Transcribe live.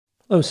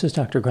Hello, this is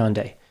Dr.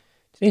 Grande.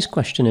 Today's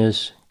question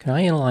is, can I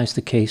analyze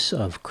the case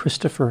of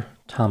Christopher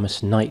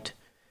Thomas Knight,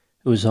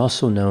 who is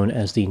also known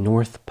as the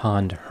North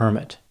Pond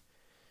Hermit?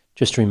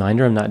 Just a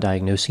reminder, I'm not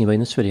diagnosing anybody in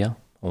this video,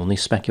 only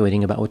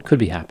speculating about what could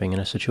be happening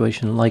in a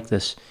situation like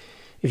this.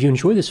 If you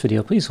enjoy this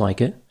video, please like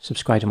it,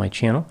 subscribe to my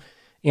channel,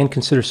 and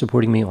consider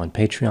supporting me on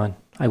Patreon.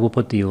 I will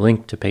put the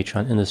link to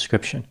Patreon in the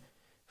description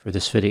for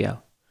this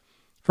video.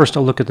 First,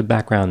 I'll look at the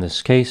background of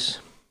this case,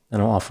 then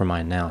I'll offer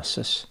my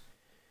analysis.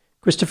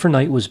 Christopher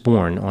Knight was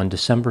born on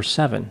December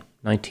 7,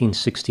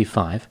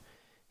 1965.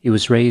 He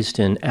was raised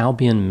in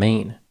Albion,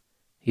 Maine.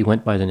 He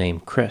went by the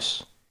name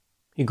Chris.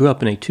 He grew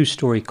up in a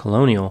two-story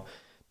colonial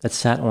that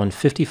sat on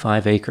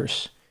 55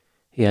 acres.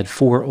 He had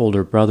 4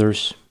 older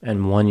brothers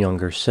and 1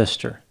 younger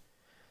sister.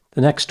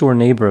 The next-door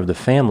neighbor of the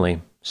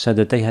family said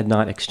that they had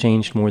not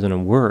exchanged more than a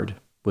word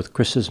with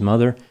Chris's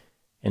mother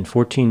in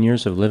 14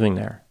 years of living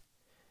there.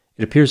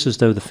 It appears as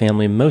though the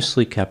family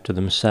mostly kept to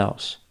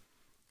themselves.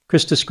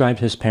 Chris described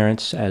his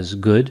parents as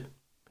good.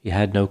 He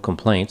had no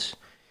complaints.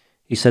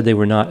 He said they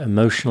were not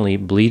emotionally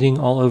bleeding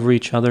all over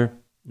each other,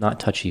 not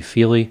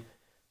touchy-feely.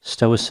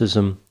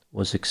 Stoicism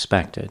was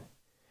expected.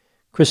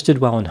 Chris did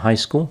well in high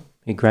school.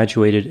 He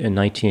graduated in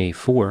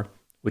 1984,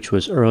 which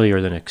was earlier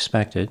than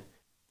expected.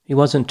 He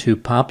wasn't too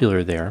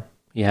popular there.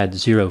 He had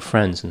 0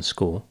 friends in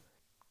school.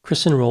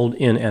 Chris enrolled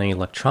in an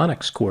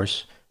electronics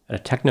course at a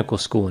technical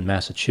school in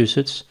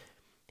Massachusetts.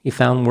 He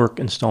found work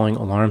installing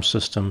alarm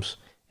systems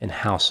in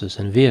houses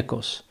and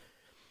vehicles.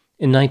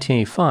 In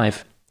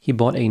 1985, he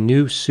bought a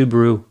new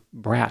Subaru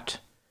Brat.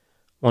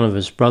 One of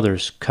his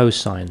brothers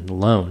co-signed the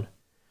loan.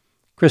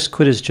 Chris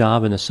quit his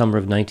job in the summer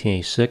of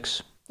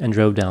 1986 and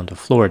drove down to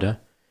Florida.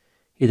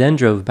 He then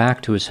drove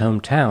back to his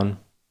hometown,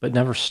 but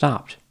never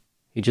stopped.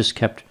 He just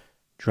kept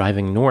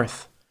driving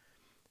north.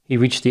 He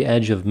reached the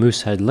edge of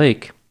Moosehead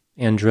Lake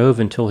and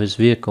drove until his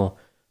vehicle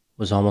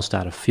was almost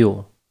out of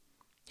fuel.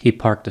 He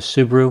parked the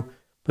Subaru,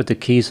 put the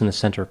keys in the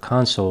center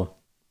console,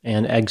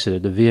 and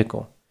exited the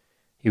vehicle.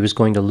 He was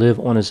going to live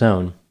on his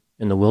own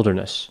in the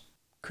wilderness.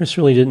 Chris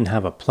really didn't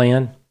have a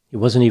plan. He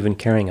wasn't even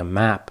carrying a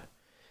map.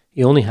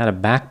 He only had a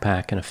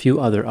backpack and a few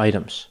other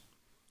items.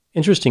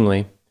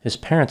 Interestingly, his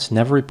parents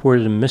never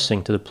reported him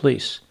missing to the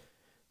police,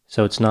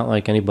 so it's not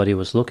like anybody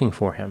was looking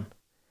for him.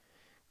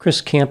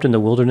 Chris camped in the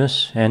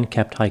wilderness and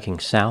kept hiking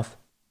south.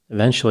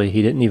 Eventually,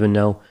 he didn't even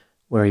know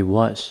where he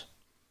was.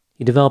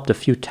 He developed a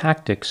few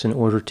tactics in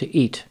order to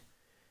eat.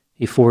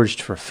 He foraged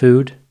for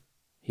food.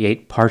 He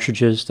ate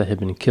partridges that had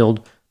been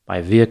killed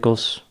by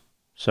vehicles,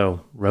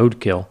 so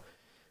roadkill.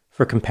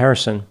 For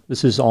comparison,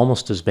 this is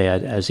almost as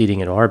bad as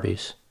eating at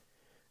Arby's.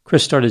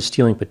 Chris started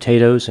stealing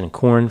potatoes and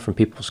corn from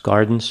people's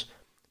gardens,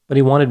 but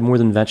he wanted more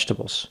than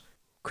vegetables.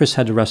 Chris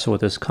had to wrestle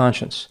with his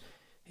conscience.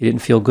 He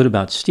didn't feel good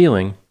about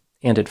stealing,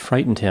 and it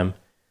frightened him,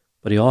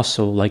 but he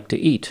also liked to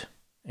eat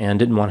and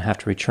didn't want to have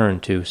to return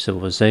to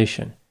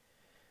civilization.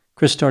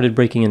 Chris started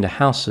breaking into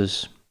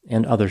houses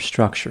and other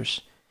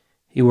structures.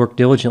 He worked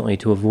diligently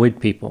to avoid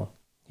people.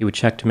 He would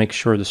check to make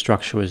sure the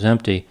structure was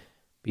empty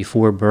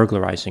before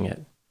burglarizing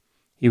it.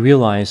 He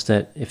realized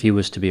that if he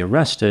was to be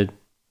arrested,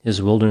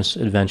 his wilderness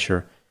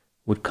adventure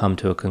would come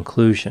to a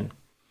conclusion.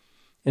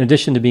 In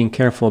addition to being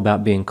careful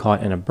about being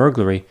caught in a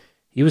burglary,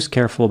 he was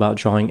careful about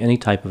drawing any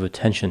type of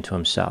attention to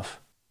himself.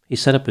 He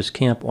set up his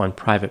camp on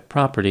private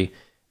property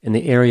in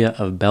the area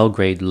of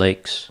Belgrade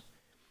Lakes.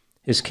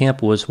 His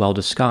camp was well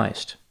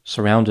disguised,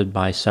 surrounded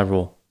by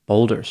several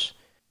boulders.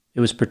 It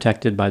was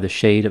protected by the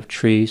shade of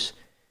trees.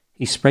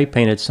 He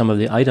spray-painted some of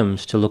the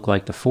items to look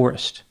like the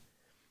forest.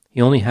 He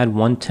only had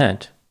 1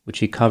 tent, which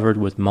he covered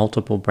with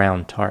multiple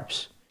brown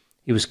tarps.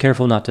 He was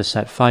careful not to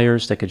set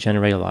fires that could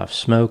generate a lot of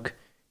smoke.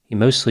 He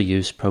mostly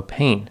used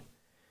propane.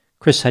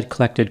 Chris had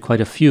collected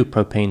quite a few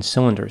propane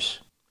cylinders.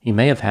 He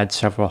may have had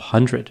several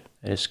hundred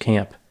at his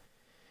camp.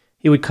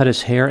 He would cut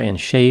his hair and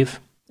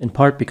shave, in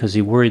part because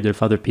he worried that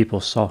if other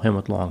people saw him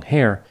with long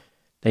hair,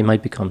 they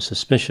might become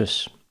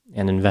suspicious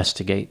and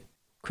investigate.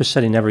 Chris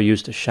said he never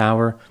used a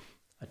shower,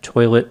 a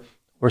toilet,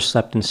 or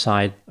slept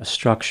inside a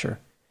structure.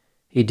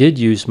 He did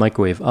use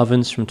microwave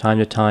ovens from time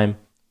to time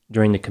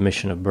during the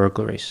commission of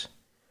burglaries.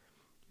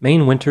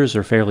 Maine winters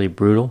are fairly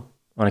brutal.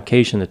 On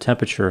occasion, the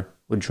temperature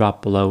would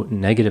drop below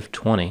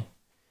 -20.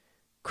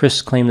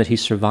 Chris claimed that he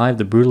survived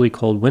the brutally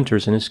cold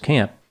winters in his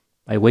camp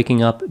by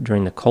waking up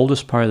during the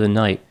coldest part of the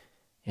night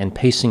and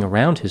pacing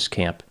around his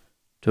camp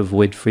to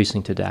avoid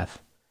freezing to death.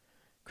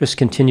 Chris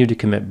continued to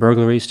commit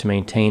burglaries to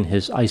maintain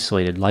his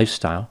isolated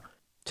lifestyle.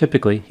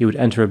 Typically, he would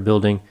enter a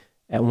building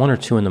at 1 or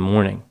 2 in the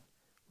morning,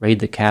 raid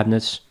the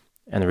cabinets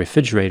and the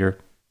refrigerator,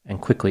 and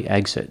quickly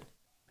exit.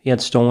 He had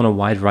stolen a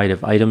wide variety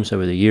of items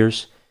over the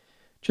years.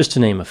 Just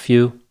to name a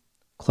few: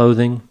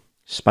 clothing,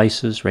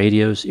 spices,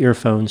 radios,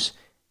 earphones,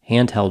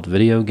 handheld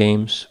video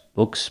games,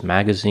 books,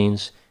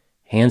 magazines,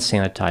 hand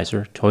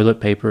sanitizer, toilet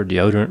paper,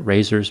 deodorant,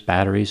 razors,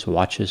 batteries,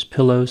 watches,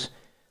 pillows,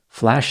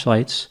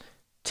 flashlights,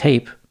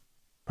 tape,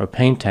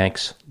 propane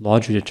tanks,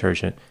 laundry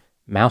detergent,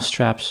 mouse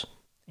traps,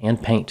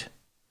 and paint.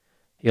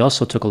 He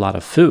also took a lot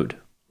of food,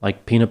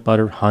 like peanut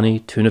butter, honey,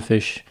 tuna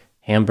fish,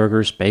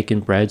 hamburgers, bacon,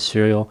 bread,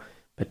 cereal,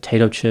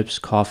 potato chips,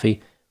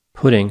 coffee,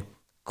 pudding,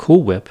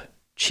 Cool Whip,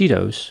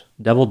 Cheetos,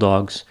 Devil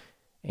Dogs,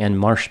 and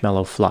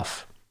marshmallow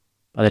fluff.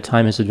 By the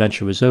time his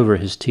adventure was over,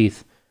 his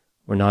teeth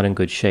were not in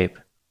good shape.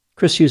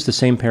 Chris used the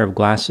same pair of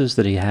glasses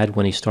that he had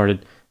when he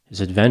started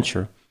his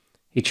adventure.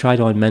 He tried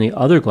on many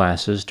other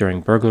glasses during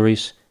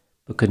burglaries,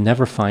 but could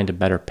never find a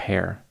better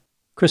pair.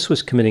 Chris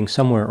was committing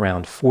somewhere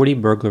around 40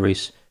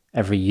 burglaries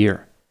every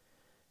year.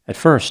 At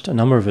first, a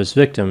number of his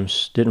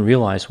victims didn't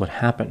realize what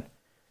happened.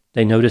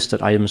 They noticed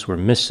that items were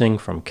missing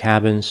from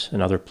cabins and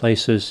other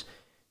places.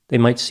 They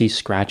might see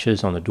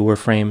scratches on the door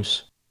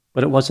frames,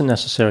 but it wasn't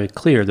necessarily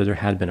clear that there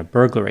had been a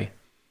burglary.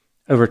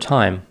 Over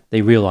time,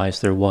 they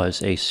realized there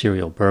was a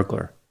serial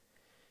burglar.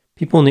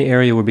 People in the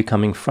area were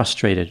becoming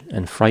frustrated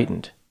and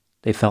frightened.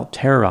 They felt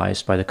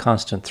terrorized by the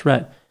constant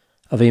threat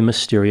of a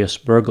mysterious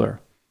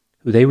burglar,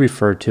 who they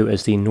referred to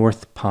as the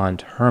North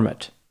Pond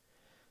Hermit.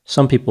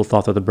 Some people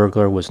thought that the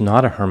burglar was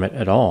not a hermit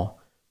at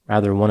all,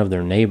 rather one of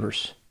their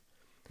neighbors.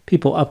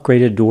 People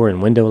upgraded door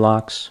and window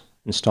locks,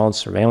 installed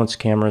surveillance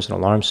cameras and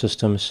alarm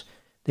systems.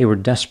 They were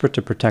desperate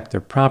to protect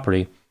their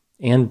property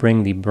and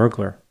bring the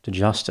burglar to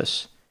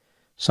justice.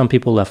 Some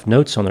people left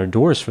notes on their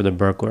doors for the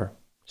burglar,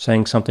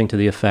 saying something to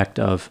the effect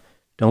of,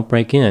 "Don't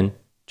break in,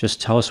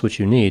 just tell us what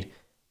you need,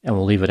 and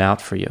we'll leave it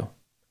out for you."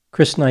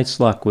 Chris Knight's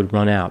luck would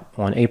run out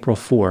on April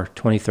 4,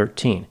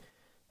 2013,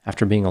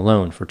 after being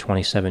alone for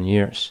 27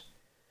 years.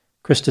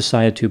 Chris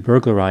decided to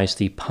burglarize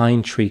the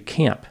Pine Tree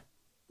Camp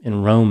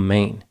in Rome,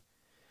 Maine.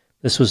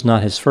 This was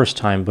not his first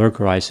time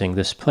burglarizing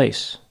this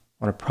place.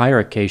 On a prior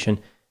occasion,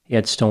 he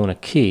had stolen a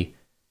key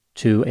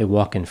to a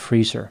walk-in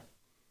freezer.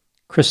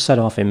 Chris set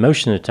off a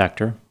motion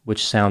detector,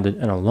 which sounded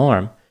an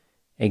alarm.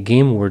 A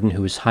game warden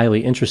who was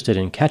highly interested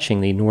in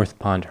catching the North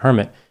Pond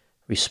Hermit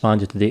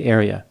responded to the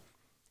area.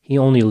 He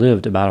only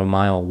lived about a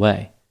mile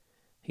away.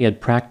 He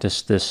had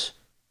practiced this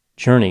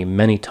journey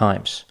many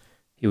times.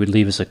 He would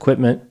leave his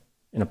equipment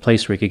in a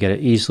place where he could get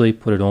it easily,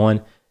 put it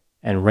on,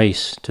 and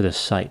race to this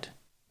site.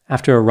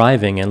 After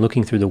arriving and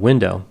looking through the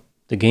window,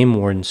 the game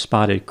warden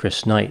spotted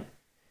Chris Knight.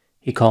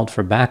 He called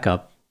for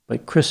backup,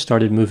 but Chris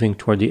started moving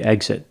toward the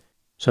exit,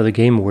 so the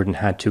game warden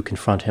had to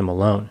confront him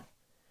alone.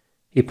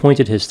 He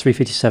pointed his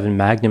 .357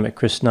 Magnum at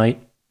Chris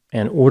Knight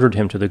and ordered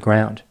him to the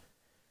ground.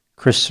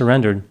 Chris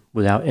surrendered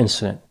without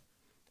incident.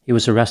 He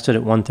was arrested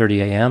at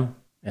 1:30 a.m.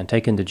 and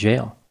taken to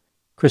jail.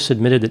 Chris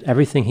admitted that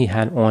everything he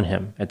had on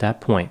him at that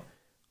point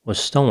was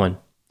stolen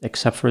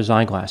except for his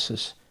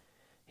eyeglasses.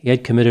 He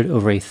had committed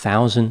over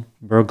 1,000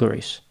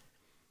 burglaries.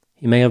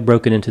 He may have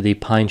broken into the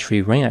Pine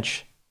Tree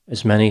Ranch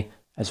as many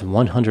as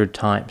 100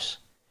 times.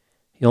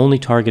 He only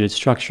targeted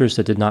structures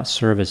that did not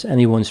serve as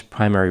anyone's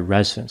primary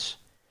residence.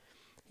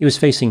 He was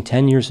facing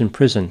 10 years in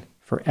prison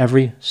for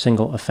every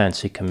single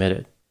offense he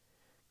committed.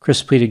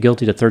 Chris pleaded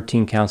guilty to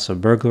 13 counts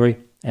of burglary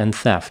and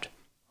theft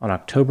on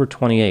October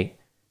 28,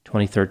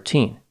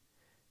 2013.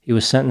 He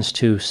was sentenced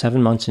to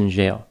 7 months in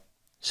jail,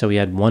 so he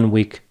had 1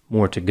 week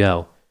more to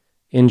go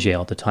in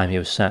jail at the time he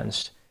was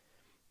sentenced.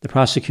 The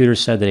prosecutor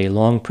said that a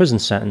long prison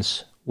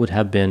sentence would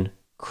have been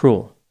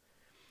cruel.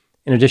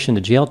 In addition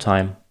to jail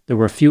time, there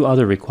were a few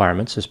other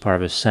requirements as part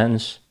of his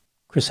sentence.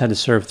 Chris had to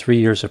serve 3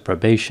 years of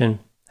probation,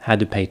 had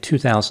to pay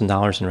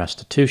 $2,000 in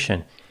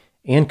restitution,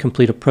 and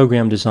complete a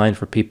program designed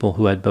for people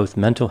who had both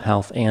mental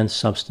health and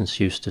substance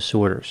use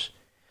disorders.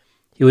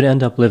 He would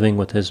end up living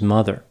with his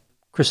mother.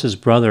 Chris's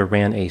brother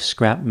ran a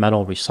scrap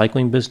metal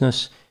recycling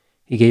business.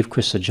 He gave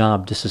Chris a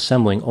job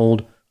disassembling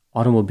old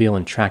automobile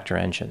and tractor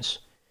engines.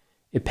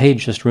 It paid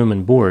just room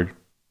and board,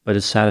 but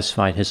it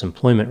satisfied his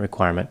employment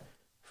requirement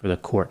for the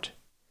court.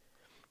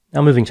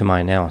 Now moving to my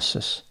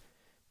analysis.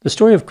 The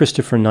story of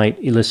Christopher Knight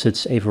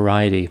elicits a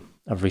variety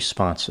of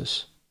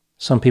responses.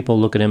 Some people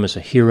look at him as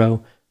a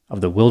hero of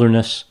the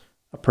wilderness,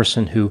 a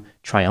person who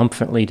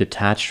triumphantly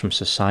detached from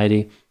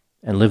society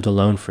and lived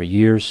alone for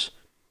years.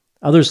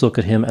 Others look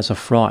at him as a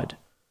fraud,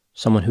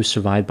 someone who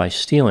survived by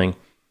stealing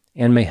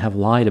and may have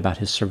lied about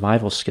his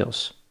survival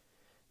skills.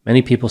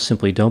 Many people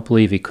simply don't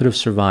believe he could have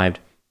survived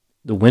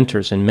the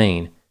winters in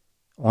Maine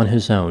on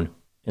his own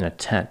in a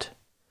tent.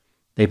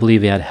 They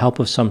believe he had help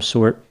of some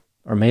sort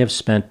or may have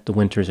spent the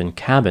winters in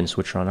cabins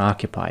which were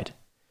unoccupied.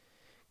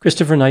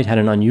 Christopher Knight had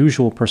an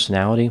unusual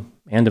personality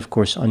and, of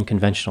course,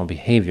 unconventional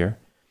behavior.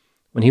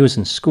 When he was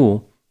in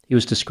school, he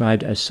was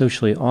described as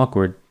socially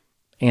awkward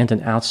and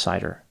an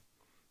outsider.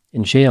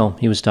 In jail,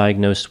 he was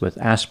diagnosed with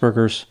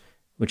Asperger's,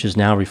 which is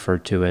now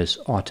referred to as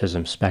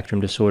autism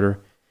spectrum disorder.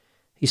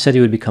 He said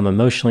he would become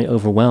emotionally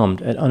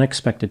overwhelmed at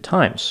unexpected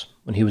times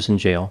when he was in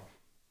jail,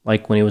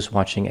 like when he was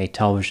watching a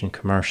television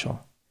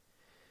commercial.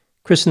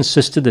 Chris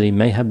insisted that he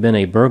may have been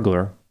a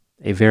burglar,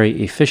 a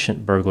very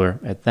efficient burglar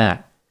at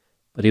that,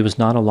 but he was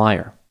not a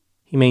liar.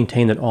 He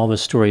maintained that all of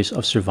his stories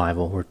of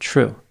survival were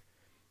true.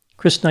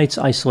 Chris Knight's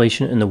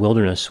isolation in the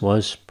wilderness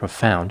was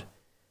profound.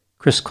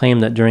 Chris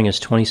claimed that during his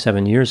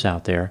 27 years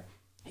out there,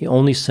 he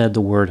only said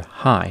the word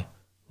hi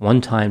one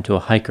time to a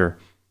hiker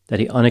that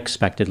he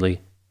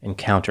unexpectedly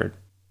encountered.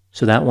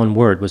 So that one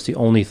word was the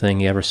only thing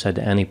he ever said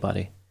to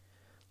anybody.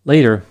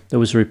 Later, there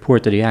was a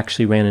report that he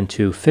actually ran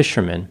into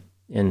fishermen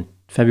in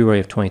February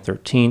of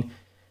 2013.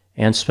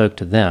 and spoke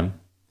to them.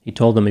 He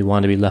told them he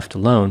wanted to be left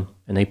alone,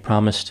 and they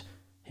promised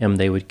him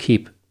they would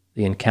keep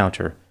the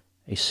encounter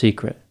a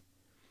secret.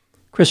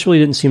 Chris really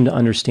didn't seem to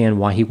understand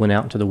why he went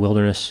out into the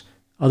wilderness,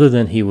 other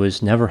than he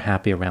was never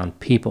happy around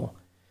people.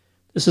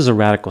 This is a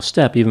radical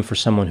step even for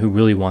someone who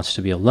really wants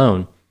to be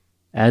alone,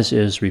 as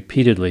is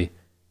repeatedly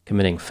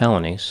committing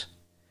felonies.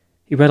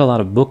 He read a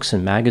lot of books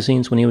and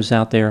magazines when he was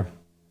out there.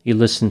 He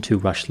listened to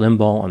Rush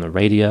Limbaugh on the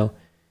radio.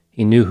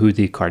 He knew who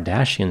the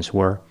Kardashians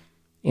were,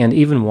 and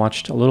even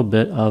watched a little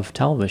bit of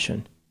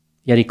television.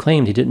 Yet he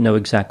claimed he didn't know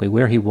exactly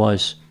where he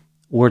was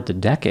or the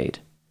decade.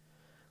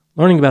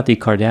 Learning about the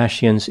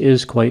Kardashians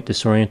is quite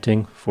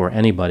disorienting for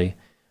anybody,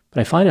 but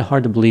I find it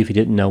hard to believe he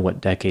didn't know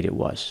what decade it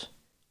was.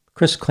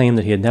 Chris claimed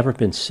that he had never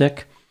been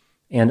sick,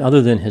 and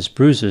other than his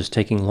bruises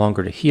taking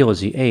longer to heal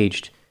as he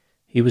aged,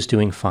 he was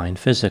doing fine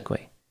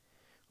physically.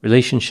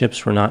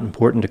 Relationships were not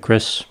important to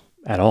Chris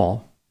at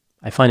all.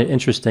 I find it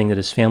interesting that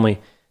his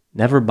family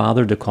never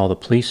bothered to call the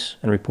police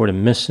and report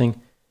him missing.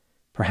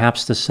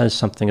 Perhaps this says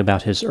something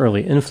about his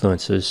early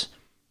influences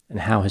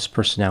and how his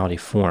personality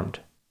formed.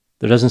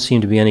 There doesn't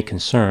seem to be any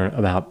concern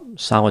about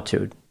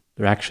solitude.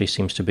 There actually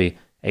seems to be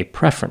a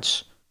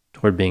preference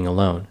toward being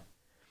alone.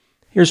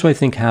 Here's what I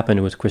think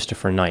happened with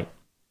Christopher Knight.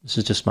 This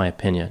is just my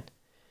opinion.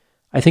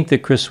 I think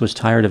that Chris was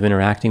tired of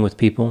interacting with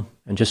people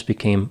and just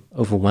became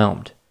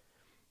overwhelmed.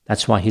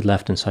 That's why he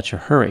left in such a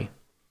hurry.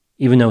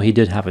 Even though he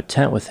did have a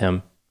tent with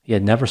him, he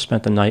had never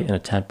spent the night in a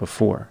tent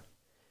before.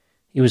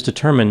 He was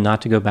determined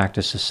not to go back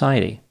to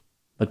society,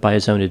 but by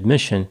his own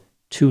admission,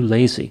 too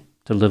lazy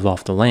to live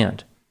off the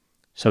land.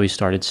 So he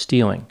started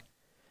stealing.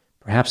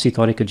 Perhaps he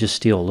thought he could just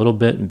steal a little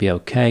bit and be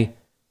okay,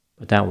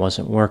 but that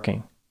wasn't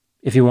working.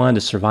 If he wanted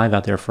to survive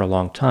out there for a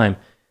long time,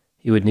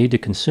 he would need to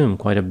consume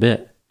quite a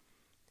bit.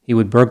 He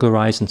would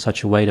burglarize in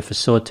such a way to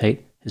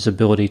facilitate his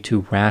ability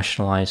to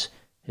rationalize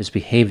his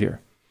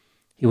behavior.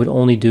 He would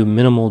only do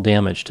minimal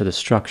damage to the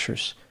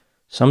structures.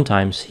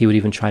 Sometimes he would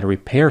even try to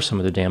repair some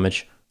of the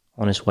damage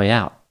on his way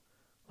out,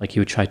 like he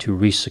would try to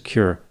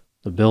resecure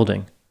the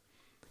building.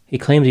 He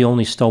claimed he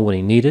only stole what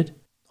he needed,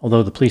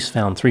 although the police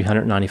found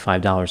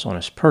 $395 on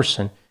his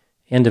person,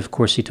 and of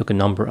course he took a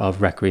number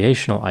of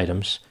recreational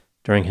items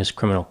during his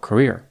criminal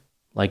career,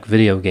 like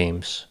video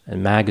games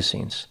and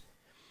magazines.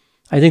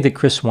 I think that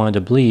Chris wanted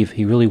to believe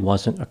he really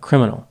wasn't a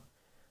criminal.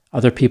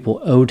 Other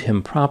people owed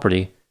him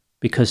property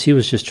because he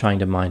was just trying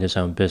to mind his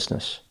own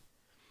business.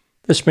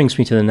 This brings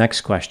me to the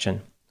next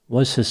question.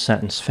 Was his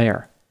sentence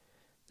fair?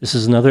 This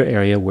is another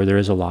area where there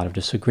is a lot of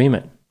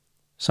disagreement.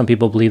 Some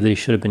people believe that he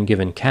should have been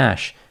given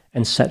cash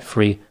and set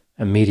free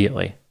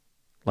immediately,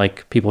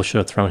 like people should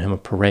have thrown him a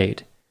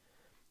parade.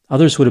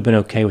 Others would have been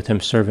okay with him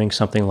serving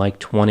something like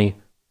 20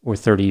 or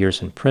 30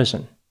 years in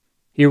prison.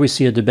 Here we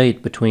see a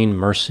debate between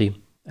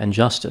mercy and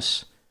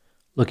justice.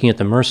 Looking at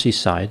the mercy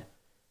side,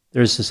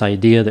 there is this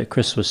idea that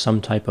Chris was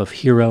some type of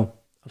hero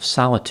of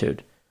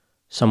solitude,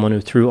 someone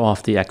who threw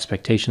off the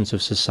expectations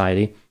of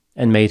society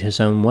and made his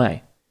own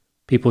way.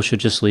 People should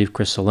just leave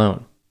Chris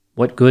alone.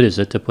 What good is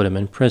it to put him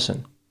in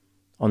prison?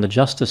 On the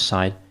justice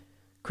side,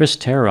 Chris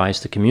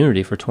terrorized the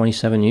community for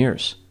 27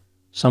 years.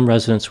 Some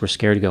residents were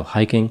scared to go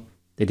hiking.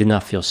 They did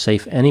not feel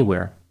safe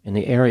anywhere in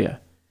the area.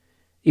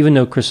 Even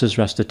though Chris's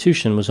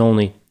restitution was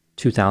only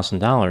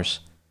 $2,000,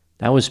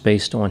 that was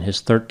based on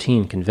his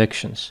 13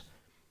 convictions.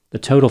 The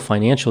total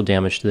financial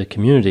damage to the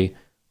community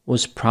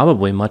was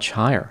probably much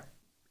higher.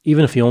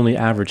 Even if he only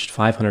averaged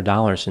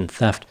 $500 in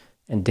theft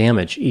and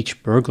damage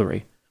each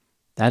burglary,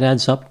 that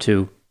adds up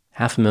to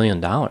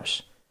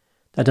 $500,000.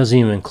 That doesn't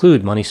even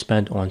include money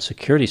spent on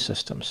security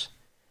systems.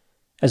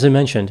 As I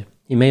mentioned,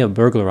 he may have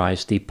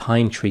burglarized the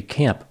Pine Tree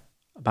Camp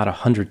about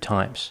 100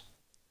 times.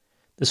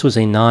 This was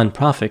a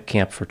non-profit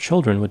camp for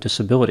children with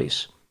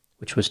disabilities,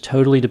 which was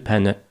totally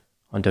dependent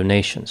on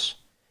donations.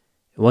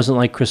 It wasn't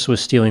like Chris was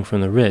stealing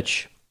from the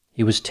rich.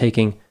 He was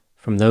taking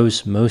from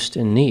those most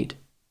in need,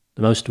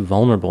 the most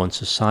vulnerable in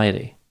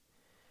society.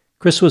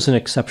 Chris was an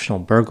exceptional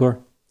burglar.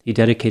 He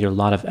dedicated a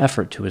lot of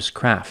effort to his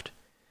craft.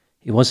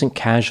 He wasn't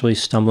casually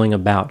stumbling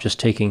about just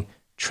taking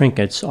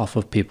trinkets off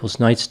of people's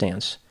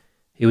nightstands.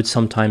 He would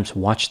sometimes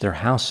watch their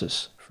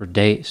houses for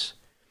days.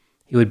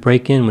 He would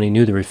break in when he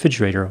knew the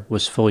refrigerator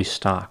was fully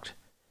stocked.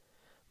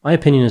 My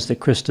opinion is that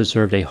Chris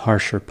deserved a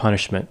harsher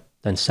punishment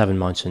than 7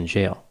 months in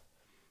jail.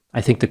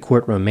 I think the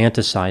court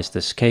romanticized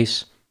this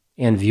case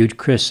and viewed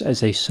Chris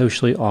as a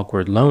socially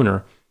awkward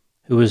loner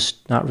who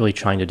was not really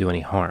trying to do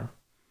any harm.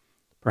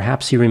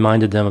 Perhaps he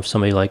reminded them of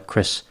somebody like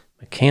Chris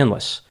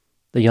McCandless,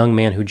 the young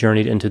man who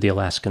journeyed into the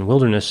Alaskan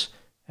wilderness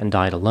and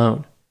died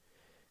alone.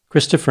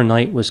 Christopher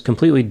Knight was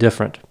completely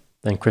different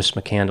than Chris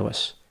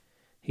McCandless.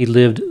 He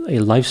lived a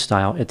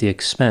lifestyle at the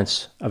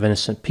expense of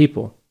innocent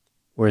people,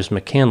 whereas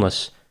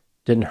McCandless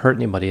didn't hurt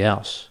anybody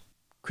else.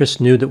 Chris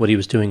knew that what he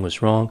was doing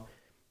was wrong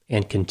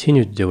and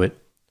continued to do it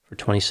for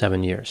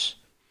 27 years.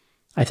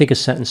 I think a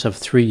sentence of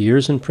 3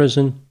 years in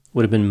prison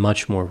would have been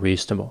much more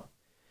reasonable.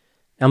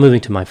 Now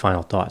moving to my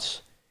final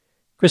thoughts.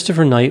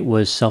 Christopher Knight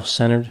was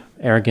self-centered,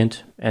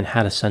 arrogant, and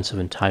had a sense of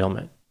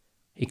entitlement.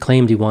 He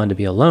claimed he wanted to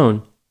be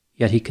alone,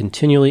 yet he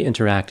continually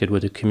interacted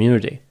with the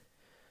community.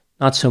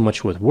 not so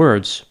much with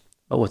words,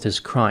 but with his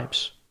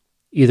crimes.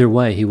 Either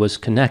way, he was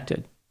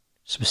connected.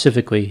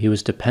 Specifically, he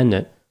was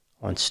dependent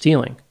on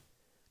stealing.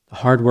 The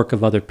hard work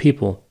of other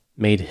people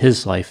made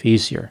his life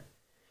easier.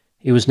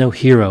 He was no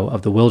hero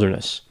of the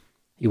wilderness.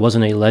 He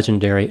wasn't a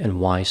legendary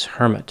and wise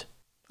hermit.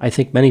 I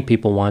think many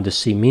people wanted to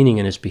see meaning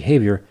in his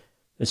behavior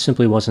that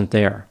simply wasn't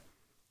there.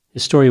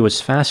 His story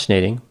was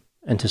fascinating,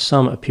 and to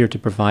some appeared to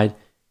provide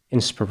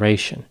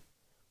inspiration.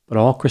 But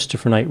all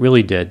Christopher Knight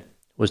really did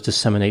was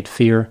disseminate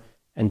fear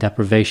and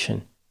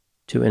deprivation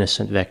to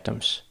innocent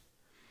victims.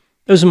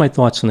 Those are my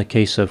thoughts on the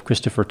case of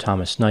Christopher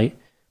Thomas Knight.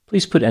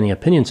 Please put any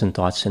opinions and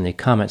thoughts in the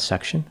comment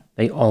section.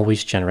 They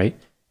always generate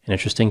an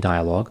interesting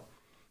dialogue.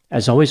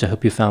 As always, I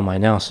hope you found my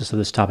analysis of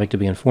this topic to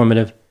be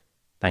informative.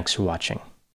 Thanks for watching.